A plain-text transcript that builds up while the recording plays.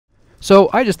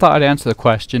So I just thought I'd answer the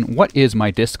question, what is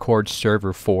my Discord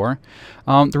server for?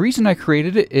 The reason I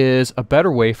created it is a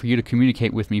better way for you to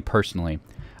communicate with me personally.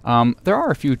 There are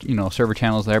a few, server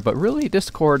channels there, but really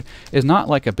Discord is not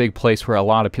like a big place where a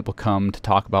lot of people come to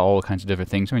talk about all kinds of different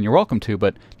things. I mean, you're welcome to,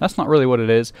 but that's not really what it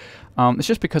is. It's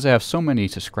just because I have so many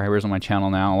subscribers on my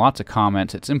channel now, lots of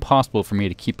comments, it's impossible for me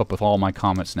to keep up with all my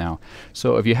comments now.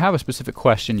 So if you have a specific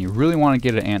question, you really want to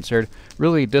get it answered,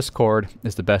 really Discord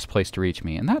is the best place to reach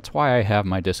me, and that's why I have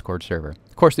my Discord server.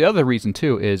 Of course, the other reason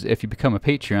too is if you become a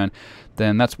Patreon,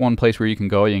 then that's one place where you can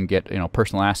go. You can get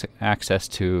personal access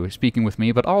to speaking with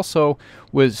me, but also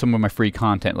with some of my free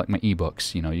content like my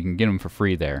ebooks. You can get them for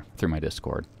free there through my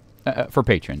Discord for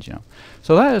patrons.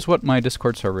 So that is what my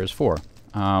Discord server is for.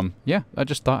 Yeah, I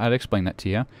just thought I'd explain that to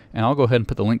you, and I'll go ahead and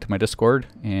put the link to my Discord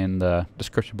in the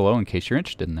description below in case you're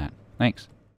interested in that. Thanks.